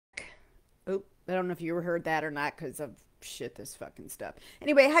Oh, I don't know if you ever heard that or not because of shit, this fucking stuff.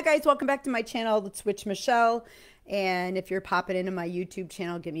 Anyway, hi guys, welcome back to my channel. It's Witch Michelle. And if you're popping into my YouTube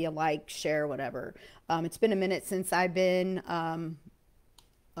channel, give me a like, share, whatever. It's been a minute since I've been live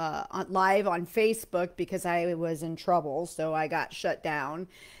on Facebook because I was in trouble, so I got shut down.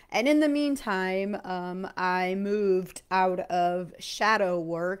 And in the meantime, I moved out of shadow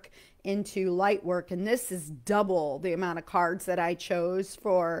work into light work, and this is double the amount of cards that I chose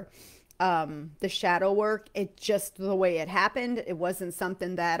for the shadow work. It just the way it happened. It wasn't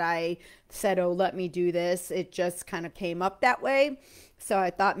something that I said, oh, let me do this. It just kind of came up that way. So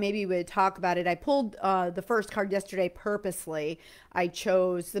I thought maybe we'd talk about it. I pulled the first card yesterday purposely. I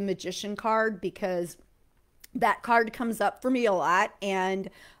chose the Magician card because that card comes up for me a lot, and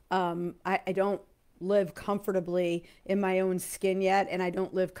I don't live comfortably in my own skin yet, and I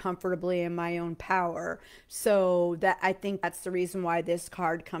don't live comfortably in my own power. So that I think that's the reason why this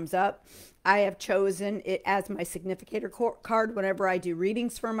card comes up. I have chosen it as my significator card whenever I do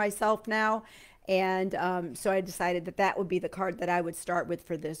readings for myself now. And so I decided that that would be the card that I would start with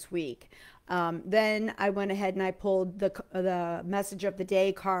for this week. Then I went ahead and I pulled the message of the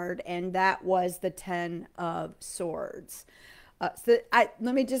day card, and that was the Ten of Swords. Let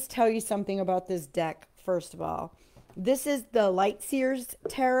me just tell you something about this deck, first of all. This is the Light Seers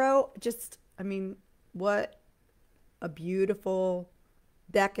Tarot. Just, I mean, what a beautiful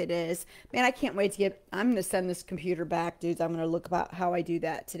deck it is. Man, I can't wait to get, I'm going to send this computer back, dudes. I'm going to look about how I do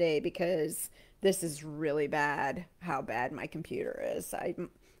that today because this is really bad, how bad my computer is.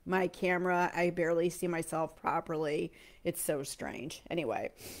 My camera, I barely see myself properly. It's so strange.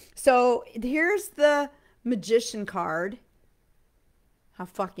 Anyway, so here's the Magician card. How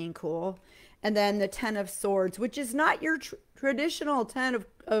fucking cool. And then the Ten of Swords, which is not your traditional Ten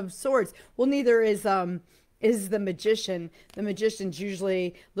of Swords. Well, neither is the Magician. The Magician's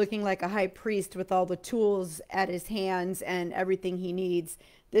usually looking like a high priest with all the tools at his hands and everything he needs.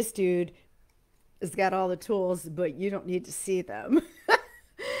 This dude has got all the tools, but you don't need to see them.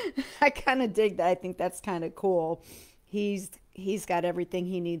 I kind of dig that. I think that's kind of cool. He's got everything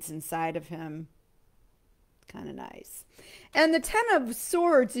he needs inside of him. Kind of nice. And the Ten of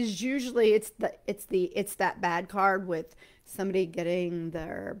Swords is usually it's that bad card with somebody getting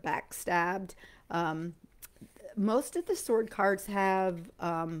their back stabbed. Most of the sword cards have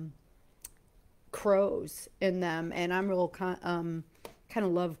crows in them, and I'm real kind of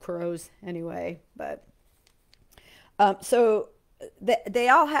love crows anyway. But so they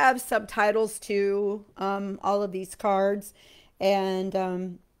all have subtitles to all of these cards,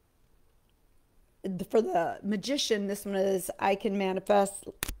 and for the Magician, this one is I can manifest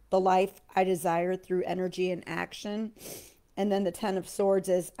the life I desire through energy and action. And then the Ten of Swords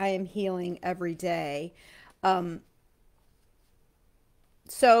is I am healing every day. Um,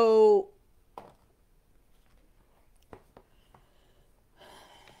 so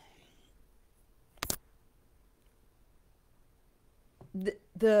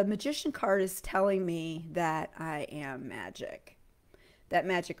the Magician card is telling me that I am magic. That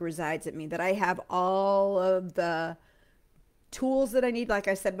magic resides in me, that I have all of the tools that I need, like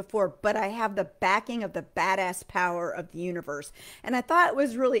I said before, but I have the backing of the badass power of the universe. And I thought it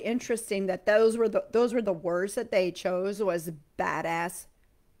was really interesting that those were the words that they chose was badass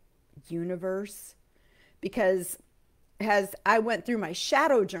universe, because as I went through my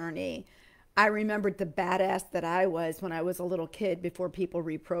shadow journey, I remembered the badass that I was when I was a little kid before people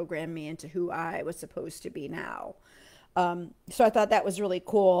reprogrammed me into who I was supposed to be now. So I thought that was really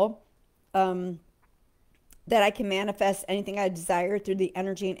cool. That I can manifest anything I desire through the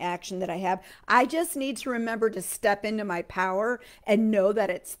energy and action that I have. I just need to remember to step into my power and know that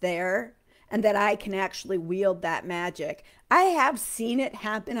it's there and that I can actually wield that magic. I have seen it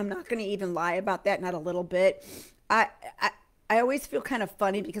happen. I'm not going to even lie about that, not a little bit. I, I I always feel kind of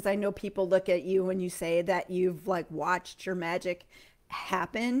funny because I know people look at you when you say that you've like watched your magic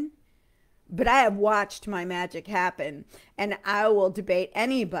happen, but I have watched my magic happen, and I will debate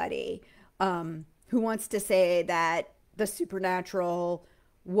anybody who wants to say that the supernatural,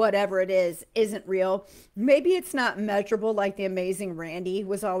 whatever it is, isn't real. Maybe it's not measurable like the amazing Randy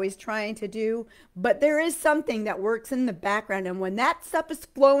was always trying to do, but there is something that works in the background. And when that stuff is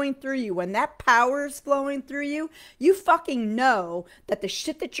flowing through you, when that power is flowing through you, you fucking know that the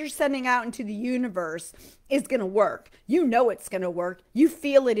shit that you're sending out into the universe is going to work. You know it's going to work. You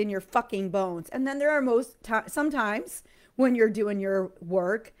feel it in your fucking bones. And then there are sometimes when you're doing your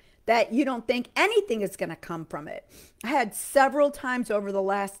work that you don't think anything is going to come from it. I had several times over the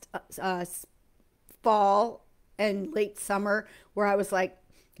last fall and late summer where I was like,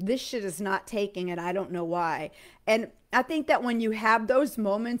 this shit is not taking it. I don't know why. And I think that when you have those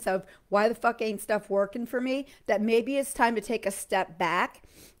moments of why the fuck ain't stuff working for me, that maybe it's time to take a step back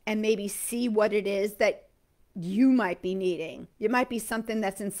and maybe see what it is that you might be needing. It might be something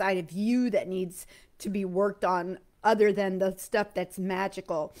that's inside of you that needs to be worked on other than the stuff that's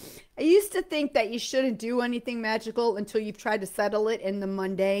magical. I used to think that you shouldn't do anything magical until you've tried to settle it in the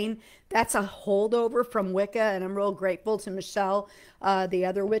mundane. That's a holdover from Wicca, and I'm real grateful to Michelle, the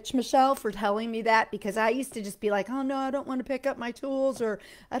other witch Michelle, for telling me that, because I used to just be like, oh no, I don't want to pick up my tools, or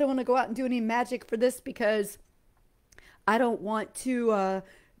I don't want to go out and do any magic for this because I don't want to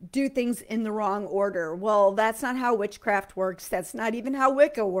do things in the wrong order. Well, that's not how witchcraft works. That's not even how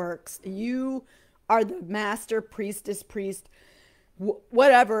Wicca works. You are the master priestess, priest,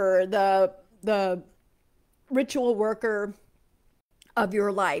 whatever, the ritual worker of your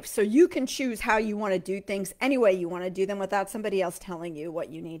life. So you can choose how you want to do things any way you want to do them without somebody else telling you what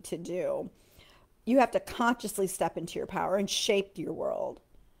you need to do. You have to consciously step into your power and shape your world.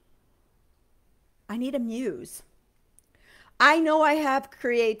 I need a muse. I know I have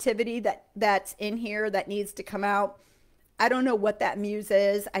creativity that's in here that needs to come out. I don't know what that muse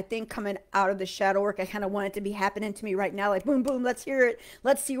is. I think coming out of the shadow work, I kind of want it to be happening to me right now. Like, boom, boom, let's hear it.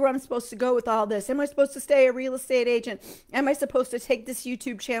 Let's see where I'm supposed to go with all this. Am I supposed to stay a real estate agent? Am I supposed to take this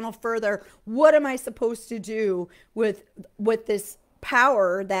YouTube channel further? What am I supposed to do with this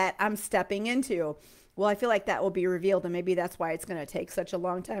power that I'm stepping into? Well, I feel like that will be revealed, and maybe that's why it's going to take such a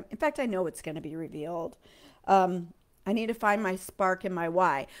long time. In fact, I know it's going to be revealed. I need to find my spark and my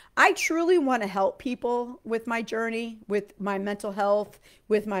why. I truly want to help people with my journey, with my mental health,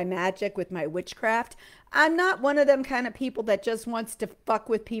 with my magic, with my witchcraft. I'm not one of them kind of people that just wants to fuck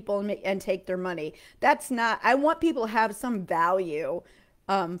with people and take their money. That's not, I want people to have some value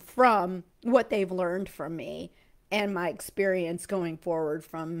from what they've learned from me and my experience going forward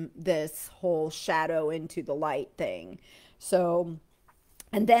from this whole shadow into the light thing. So,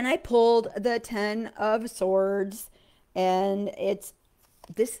 and then I pulled the 10 of Swords. And it's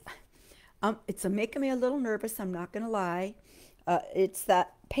making me a little nervous. I'm not going to lie. It's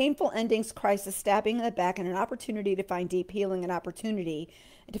that painful endings, crisis, stabbing in the back, and an opportunity to find deep healing, an opportunity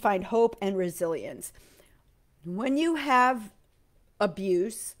to find hope and resilience. When you have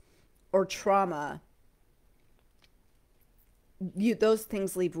abuse or trauma, those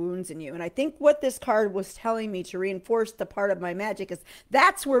things leave wounds in you. And I think what this card was telling me to reinforce the part of my magic is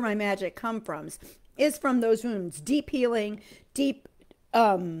that's where my magic comes from. Is from those wounds, deep healing, deep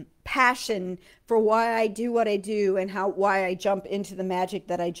passion for why I do what I do and why I jump into the magic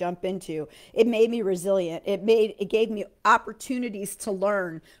that I jump into. It made me resilient. It gave me opportunities to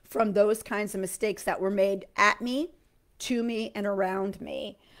learn from those kinds of mistakes that were made at me, to me, and around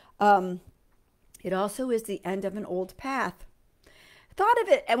me. It also is the end of an old path. I thought of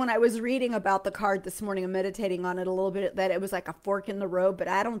it, and when I was reading about the card this morning and meditating on it a little bit, that it was like a fork in the road, but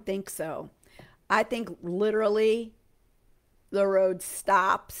I don't think so. I think literally the road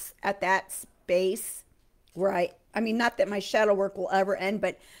stops at that space where I mean, not that my shadow work will ever end,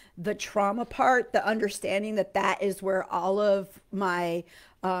 but the trauma part, the understanding that that is where all of my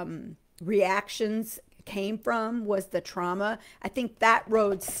reactions came from was the trauma. I think that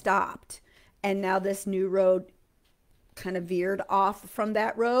road stopped. And now this new road kind of veered off from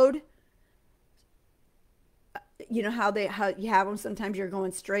that road. You know how you have them, sometimes you're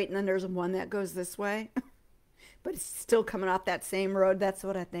going straight and then there's one that goes this way, but it's still coming off that same road. That's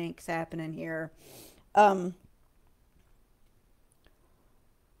what I think is happening here.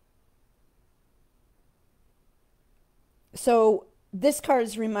 So this card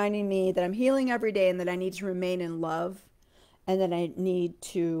is reminding me that I'm healing every day and that I need to remain in love and that I need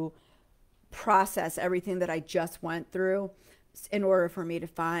to process everything that I just went through in order for me to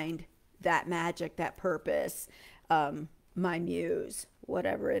find that magic, that purpose, my muse,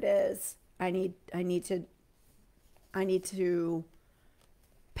 whatever it is. I need to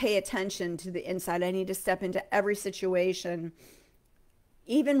pay attention to the inside. I need to step into every situation,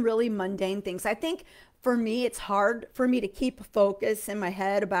 even really mundane things. I think for me, it's hard for me to keep focus in my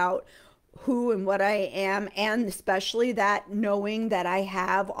head about who and what I am, and especially that knowing that I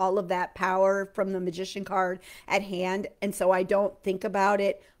have all of that power from the Magician card at hand. And so I don't think about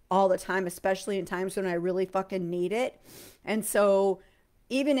it all the time, especially in times when I really fucking need it. And so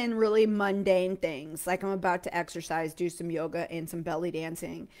even in really mundane things, like I'm about to exercise, do some yoga and some belly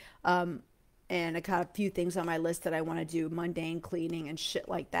dancing, and I got a few things on my list that I want to do, mundane cleaning and shit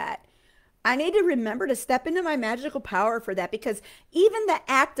like that. I need to remember to step into my magical power for that, because even the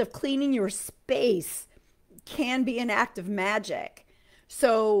act of cleaning your space can be an act of magic.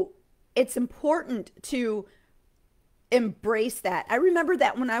 So it's important to embrace that. I remember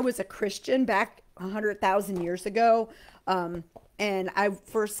that when I was a Christian back 100,000 years ago, and I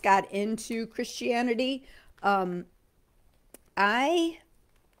first got into Christianity, I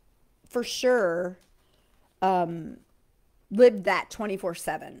for sure lived that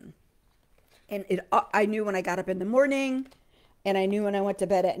 24/7. And I knew when I got up in the morning, and I knew when I went to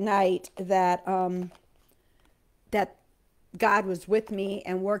bed at night that that God was with me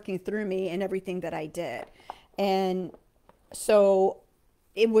and working through me in everything that I did. And so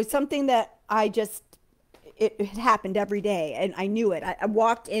it was something that it happened every day, and I knew it. I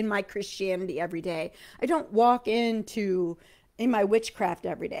walked in my Christianity every day. I don't walk in my witchcraft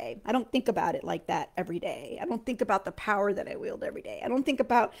every day. I don't think about it like that every day. I don't think about the power that I wield every day. I don't think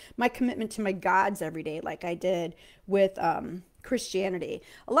about my commitment to my gods every day like I did with Christianity.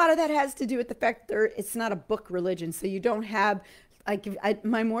 A lot of that has to do with the fact that it's not a book religion, so you don't have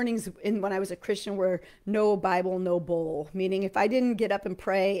my mornings when I was a Christian were no Bible, no bowl. Meaning, if I didn't get up and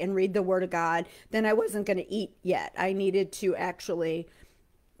pray and read the Word of God, then I wasn't going to eat yet. I needed to actually,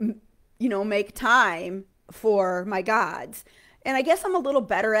 make time for my gods. And I guess I'm a little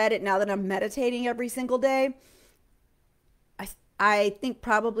better at it now that I'm meditating every single day. I think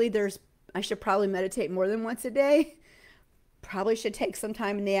I should probably meditate more than once a day. Probably should take some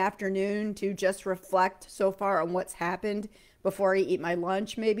time in the afternoon to just reflect so far on what's happened before I eat my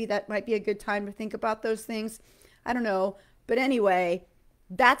lunch. Maybe that might be a good time to think about those things. I don't know. But anyway,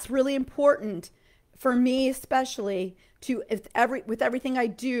 that's really important for me, especially with everything I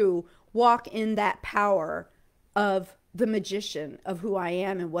do, walk in that power of the magician of who I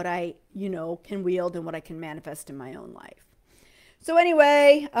am and what I, can wield and what I can manifest in my own life. So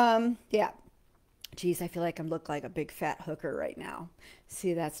anyway, yeah. Geez, I feel like I look like a big fat hooker right now.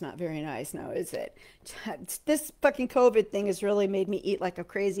 See, that's not very nice now, is it? This fucking COVID thing has really made me eat like a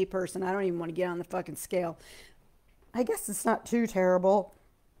crazy person. I don't even want to get on the fucking scale. I guess it's not too terrible.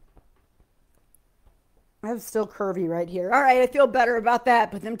 I'm still curvy right here. All right, I feel better about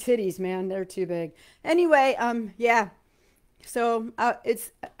that, but them titties, man, they're too big. Anyway, yeah. So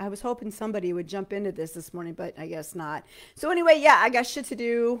I was hoping somebody would jump into this morning, but I guess not. So anyway, yeah, I got shit to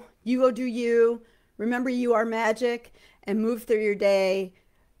do. You go do you. Remember, you are magic, and move through your day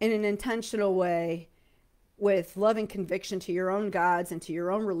in an intentional way with love and conviction to your own gods and to your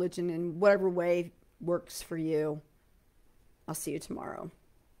own religion in whatever way works for you. I'll see you tomorrow.